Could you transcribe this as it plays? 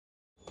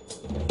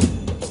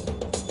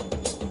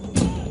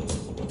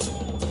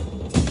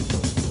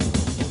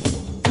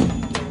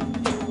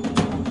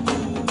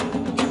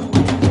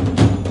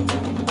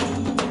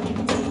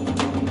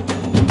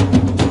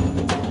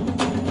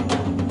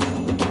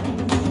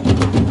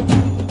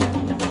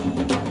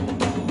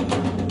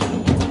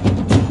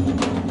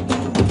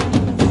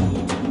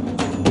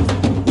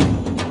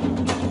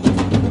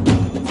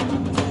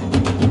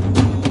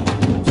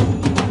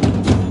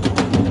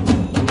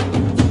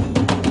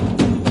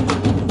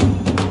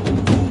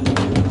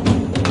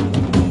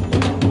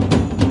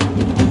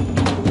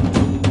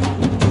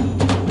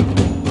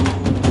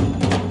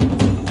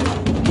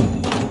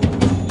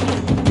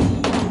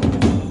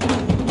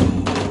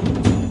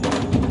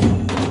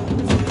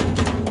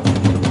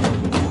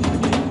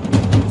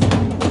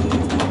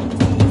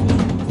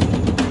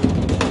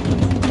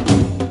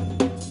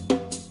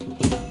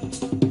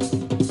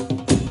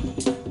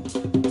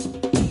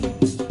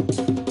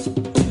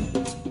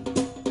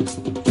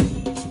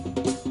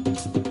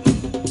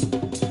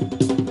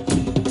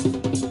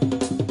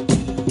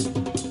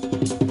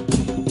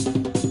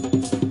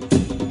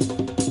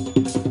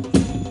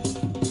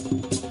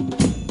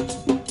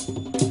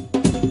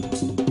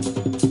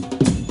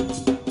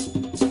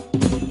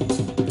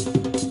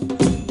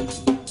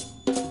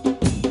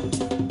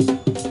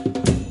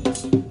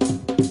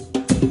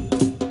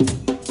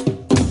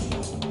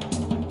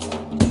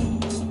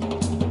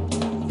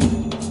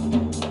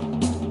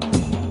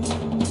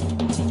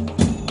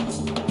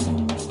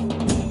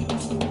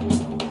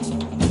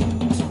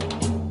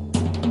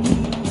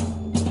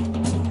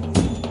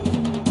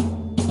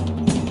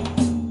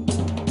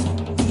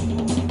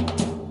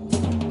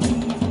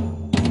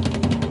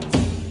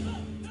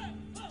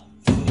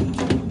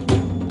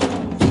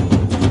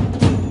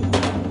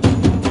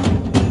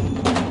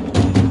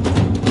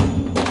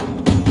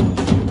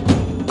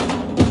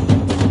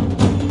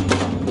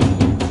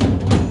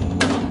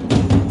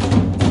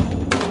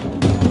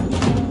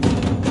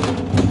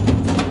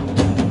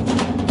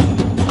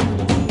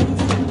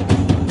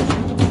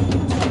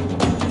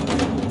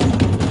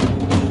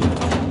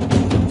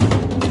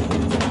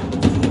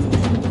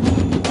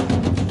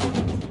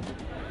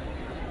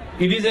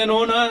It is an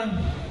honor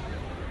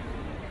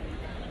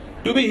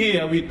to be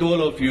here with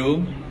all of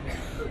you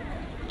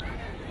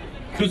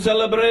to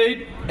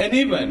celebrate an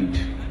event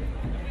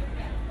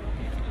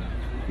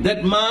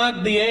that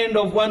marked the end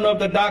of one of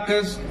the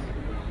darkest,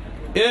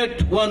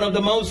 yet one of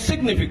the most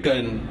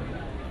significant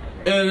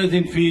eras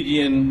in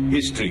Fijian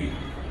history.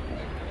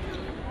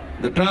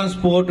 The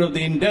transport of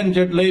the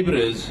indentured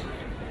laborers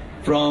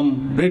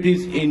from British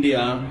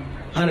India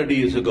 100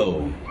 years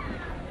ago.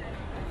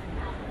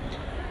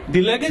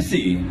 The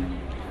legacy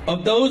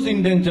of those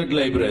indentured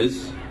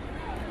laborers,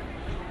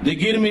 the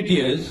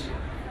Girmitiers,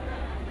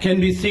 can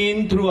be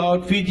seen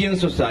throughout Fijian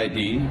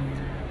society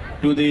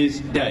to this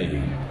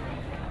day.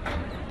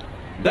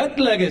 That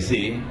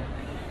legacy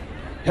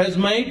has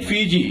made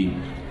Fiji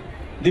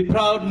the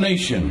proud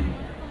nation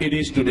it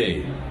is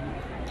today.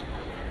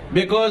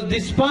 Because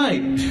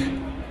despite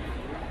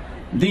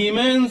the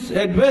immense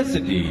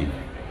adversity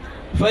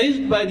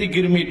faced by the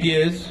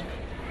Girmitiers,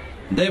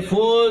 they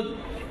forged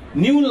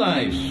new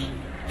lives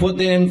for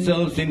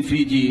themselves in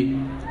Fiji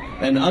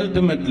and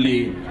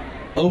ultimately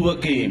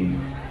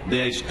overcame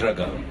their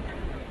struggle.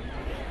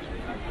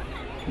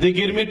 The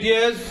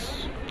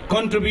Girmitiers'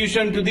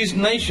 contribution to this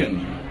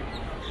nation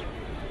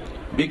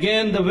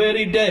began the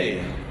very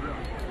day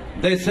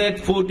they set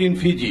foot in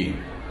Fiji,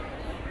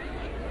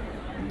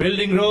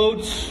 building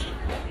roads,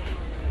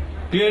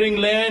 clearing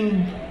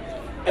land,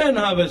 and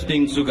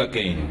harvesting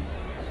sugarcane.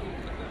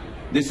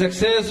 The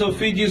success of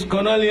Fiji's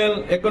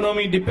colonial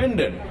economy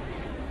depended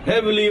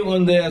heavily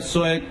on their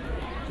sweat,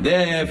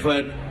 their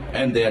effort,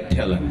 and their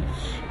talents.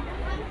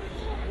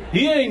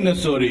 Here in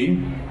Nausori,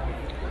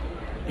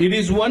 it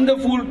is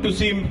wonderful to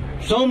see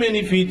so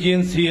many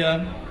Fijians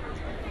here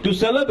to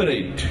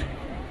celebrate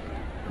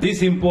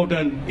this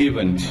important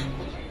event.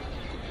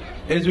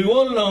 As we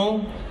all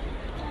know,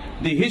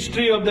 the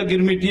history of the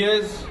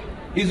Girmitiers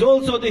is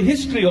also the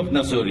history of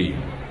Nausori.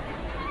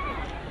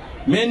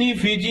 Many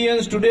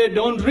Fijians today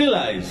don't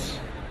realize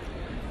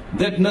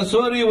that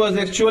Nausori was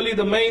actually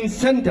the main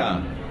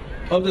center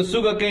of the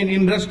sugarcane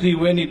industry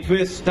when it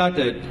first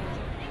started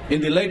in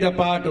the later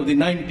part of the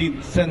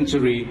 19th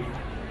century.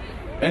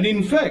 And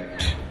in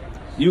fact,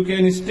 you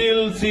can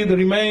still see the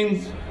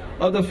remains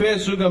of the fair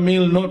sugar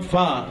mill not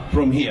far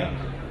from here.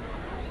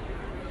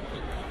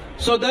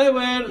 So there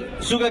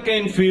were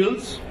sugarcane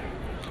fields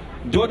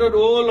dotted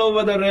all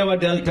over the river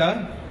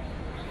delta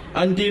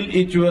until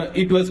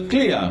it was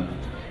clear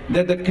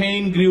that the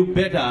cane grew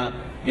better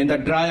in the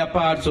drier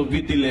parts of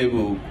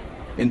Vitilevu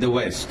in the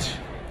west.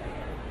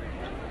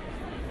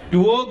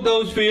 To work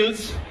those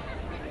fields,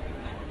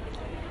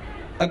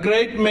 a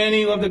great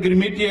many of the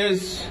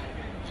Girmitiers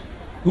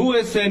who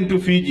were sent to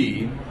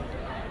Fiji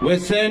were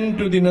sent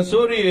to the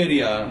Nausori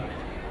area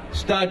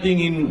starting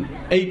in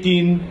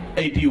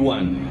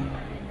 1881.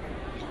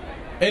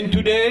 And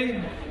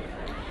today,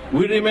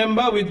 we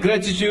remember with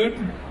gratitude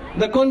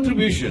the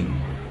contribution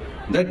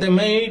that they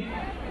made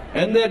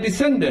and their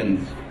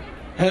descendants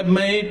have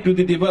made to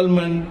the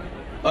development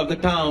of the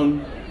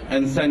town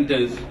and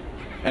centers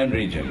and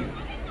region.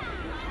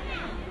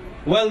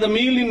 While the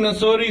mill in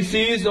Nausori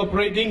ceased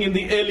operating in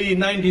the early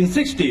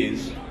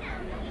 1960s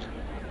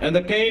and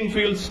the cane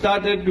fields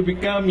started to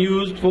become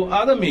used for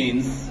other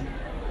means,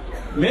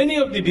 many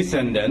of the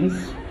descendants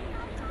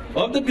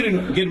of the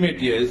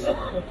Girmitiers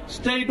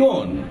stayed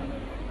on,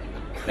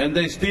 and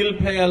they still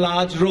play a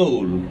large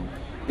role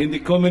in the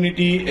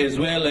community as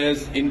well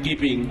as in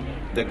keeping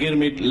the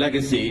Girmit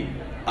legacy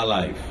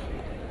alive.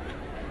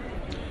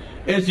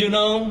 As you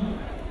know,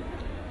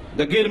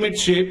 the Girmit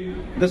ship,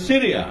 the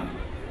Syria,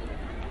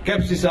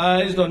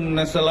 capsized on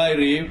Nausori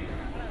Reef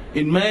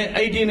in May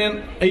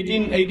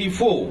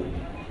 1884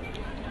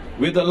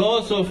 with the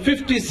loss of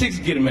 56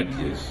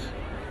 Girmitiers.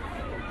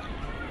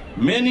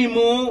 Many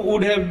more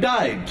would have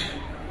died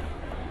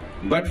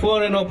but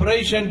for an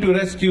operation to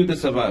rescue the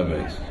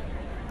survivors.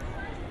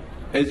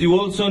 As you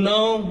also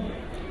know,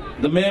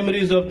 the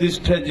memories of this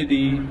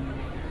tragedy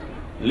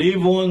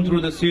live on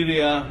through the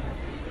Syria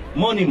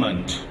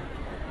Monument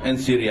and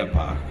Syria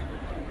Park.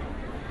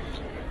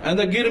 And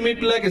the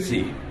Girmit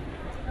legacy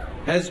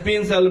has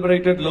been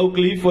celebrated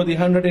locally for the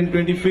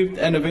 125th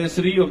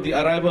anniversary of the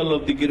arrival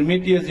of the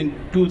Girmitiers in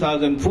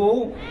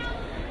 2004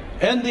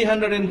 and the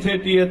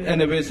 130th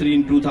anniversary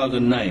in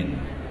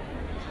 2009.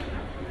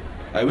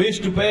 I wish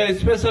to pay a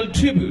special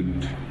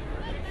tribute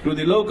to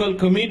the local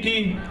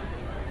committee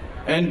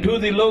and to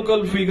the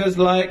local figures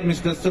like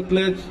Mr.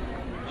 Sutlej,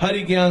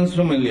 Harigyan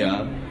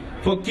Somalia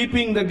for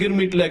keeping the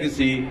Girmit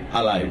legacy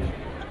alive.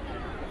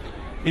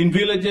 In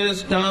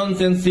villages,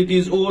 towns and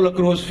cities all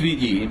across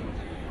Fiji,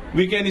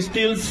 we can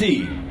still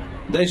see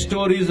the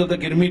stories of the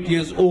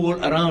Girmitiers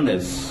all around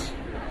us.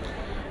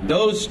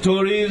 Those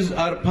stories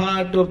are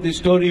part of the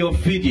story of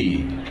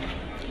Fiji,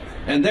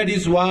 and that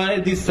is why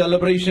these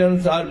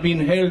celebrations are being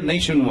held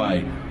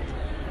nationwide,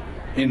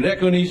 in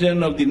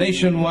recognition of the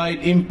nationwide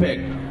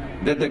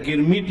impact that the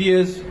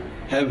Girmitiers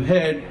have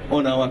had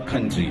on our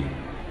country.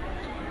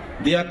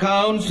 The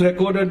accounts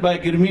recorded by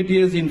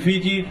Girmitiers in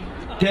Fiji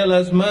tell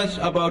us much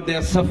about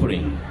their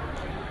suffering,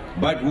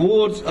 but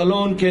words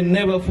alone can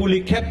never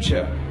fully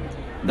capture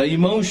the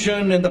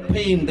emotion and the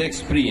pain they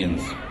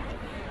experience.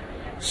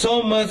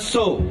 So much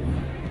so,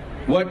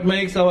 what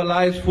makes our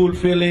lives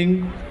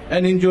fulfilling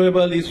and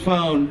enjoyable is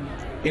found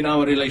in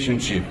our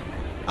relationship,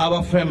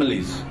 our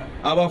families,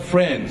 our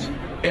friends,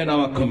 and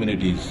our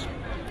communities.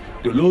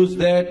 To lose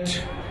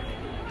that,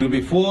 to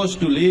be forced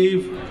to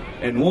live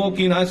and walk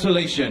in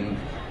isolation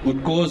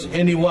would cause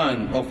any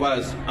one of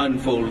us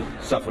untold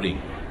suffering.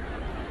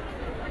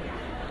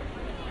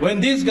 When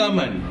this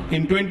government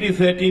in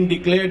 2013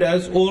 declared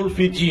us all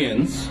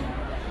Fijians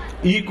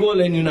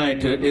equal and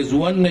united as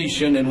one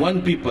nation and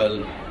one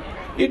people,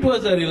 it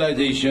was a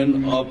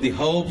realization of the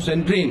hopes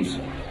and dreams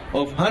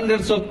of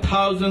hundreds of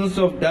thousands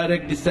of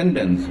direct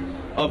descendants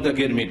of the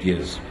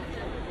Girmitians.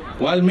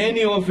 While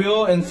many of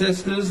your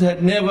ancestors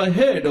had never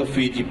heard of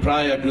Fiji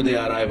prior to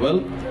their arrival,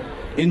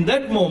 in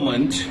that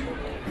moment,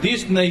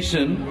 this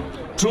nation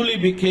truly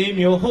became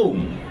your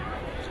home,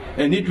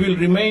 and it will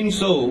remain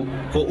so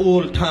for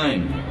all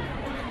time.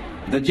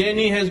 The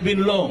journey has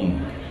been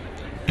long,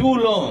 too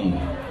long,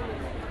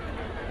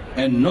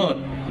 and not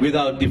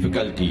without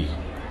difficulty.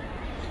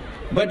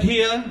 But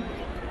here,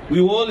 we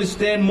all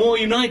stand more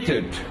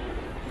united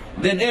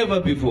than ever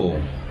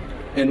before,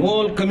 and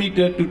all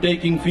committed to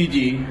taking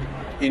Fiji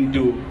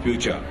into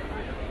future.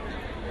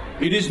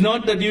 It is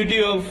not the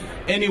duty of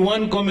any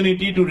one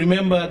community to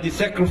remember the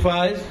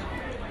sacrifice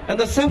and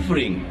the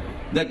suffering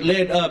that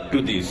led up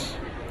to this.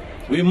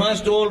 We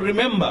must all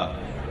remember,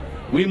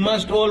 we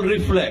must all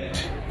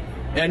reflect,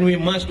 and we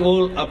must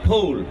all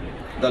uphold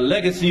the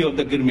legacy of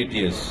the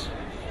Girmitians.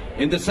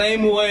 In the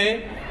same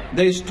way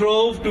they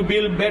strove to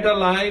build better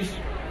lives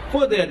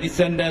for their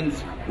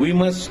descendants, we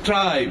must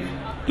strive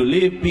to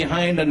leave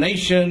behind a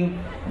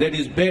nation that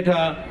is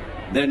better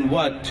than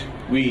what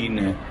we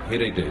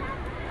inherited.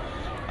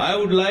 I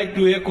would like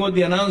to echo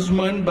the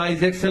announcement by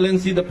His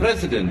Excellency the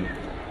President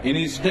in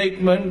his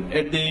statement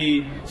at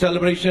the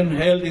celebration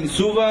held in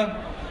Suva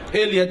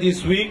earlier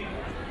this week,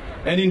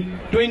 and in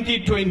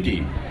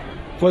 2020,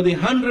 for the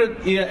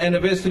 100th year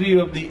anniversary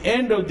of the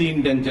end of the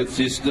indentured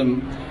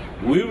system,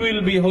 we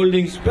will be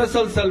holding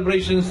special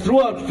celebrations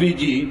throughout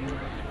Fiji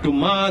to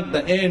mark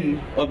the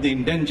end of the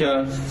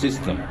indentured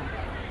system.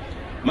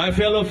 My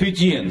fellow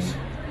Fijians,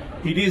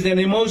 it is an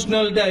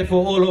emotional day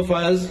for all of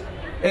us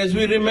as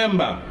we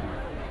remember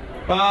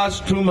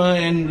past trauma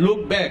and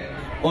look back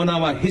on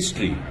our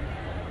history.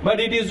 But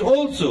it is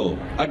also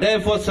a day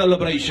for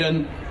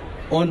celebration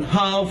on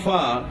how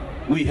far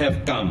we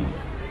have come.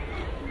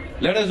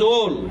 Let us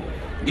all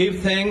give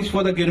thanks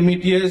for the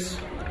Girmitians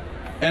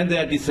and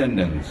their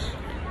descendants.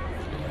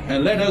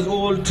 And let us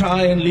all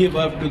try and live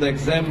up to the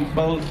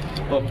examples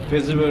of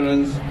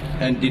perseverance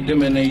and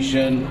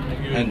determination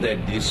and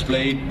that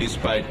displayed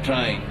despite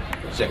trying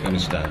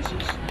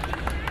circumstances.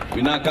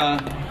 Vinaka,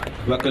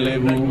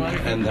 Vakalevu,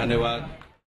 and Dhanyavad.